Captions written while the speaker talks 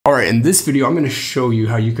All right, in this video, I'm gonna show you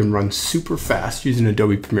how you can run super fast using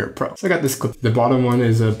Adobe Premiere Pro. So I got this clip. The bottom one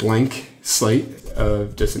is a blank slate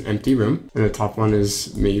of just an empty room, and the top one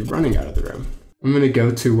is me running out of the room. I'm gonna go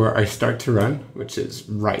to where I start to run, which is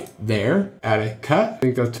right there. Add a cut,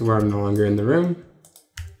 and go to where I'm no longer in the room.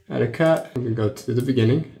 Add a cut, I'm gonna go to the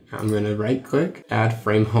beginning. I'm gonna right click, add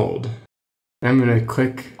frame hold. I'm gonna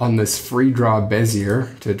click on this free draw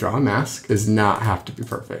Bezier to draw a mask. Does not have to be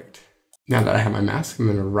perfect. Now that I have my mask, I'm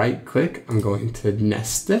gonna right click. I'm going to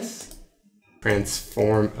nest this.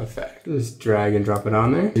 Transform effect. Just drag and drop it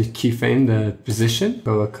on there. Just keyframe the position.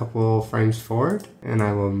 Go a couple frames forward and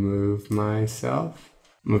I will move myself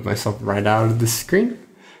right out of the screen.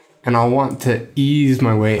 And I'll want to ease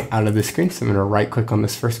my way out of the screen. So I'm gonna right click on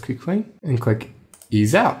this first keyframe and click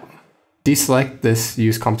ease out. Deselect this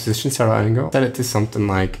use composition, start out angle, set it to something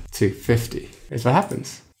like 250. Here's what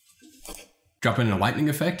happens. Drop in a lightning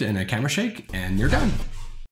effect and a camera shake, and you're done.